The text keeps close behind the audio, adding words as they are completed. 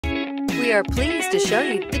We are pleased to show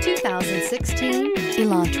you the 2016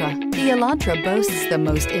 Elantra. The Elantra boasts the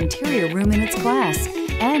most interior room in its class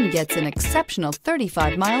and gets an exceptional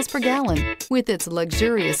 35 miles per gallon. With its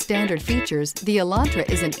luxurious standard features, the Elantra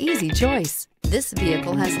is an easy choice. This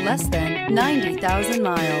vehicle has less than 90,000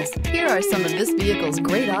 miles. Here are some of this vehicle's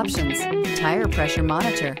great options: tire pressure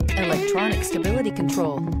monitor, electronic stability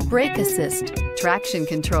control, brake assist, traction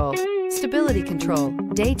control, stability control,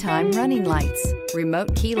 daytime running lights,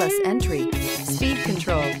 remote keyless entry, speed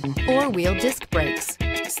control, four-wheel disc brakes,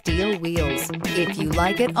 steel wheels. If you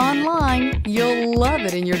like it online, you'll love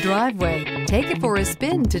it in your driveway. Take it for a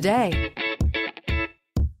spin today.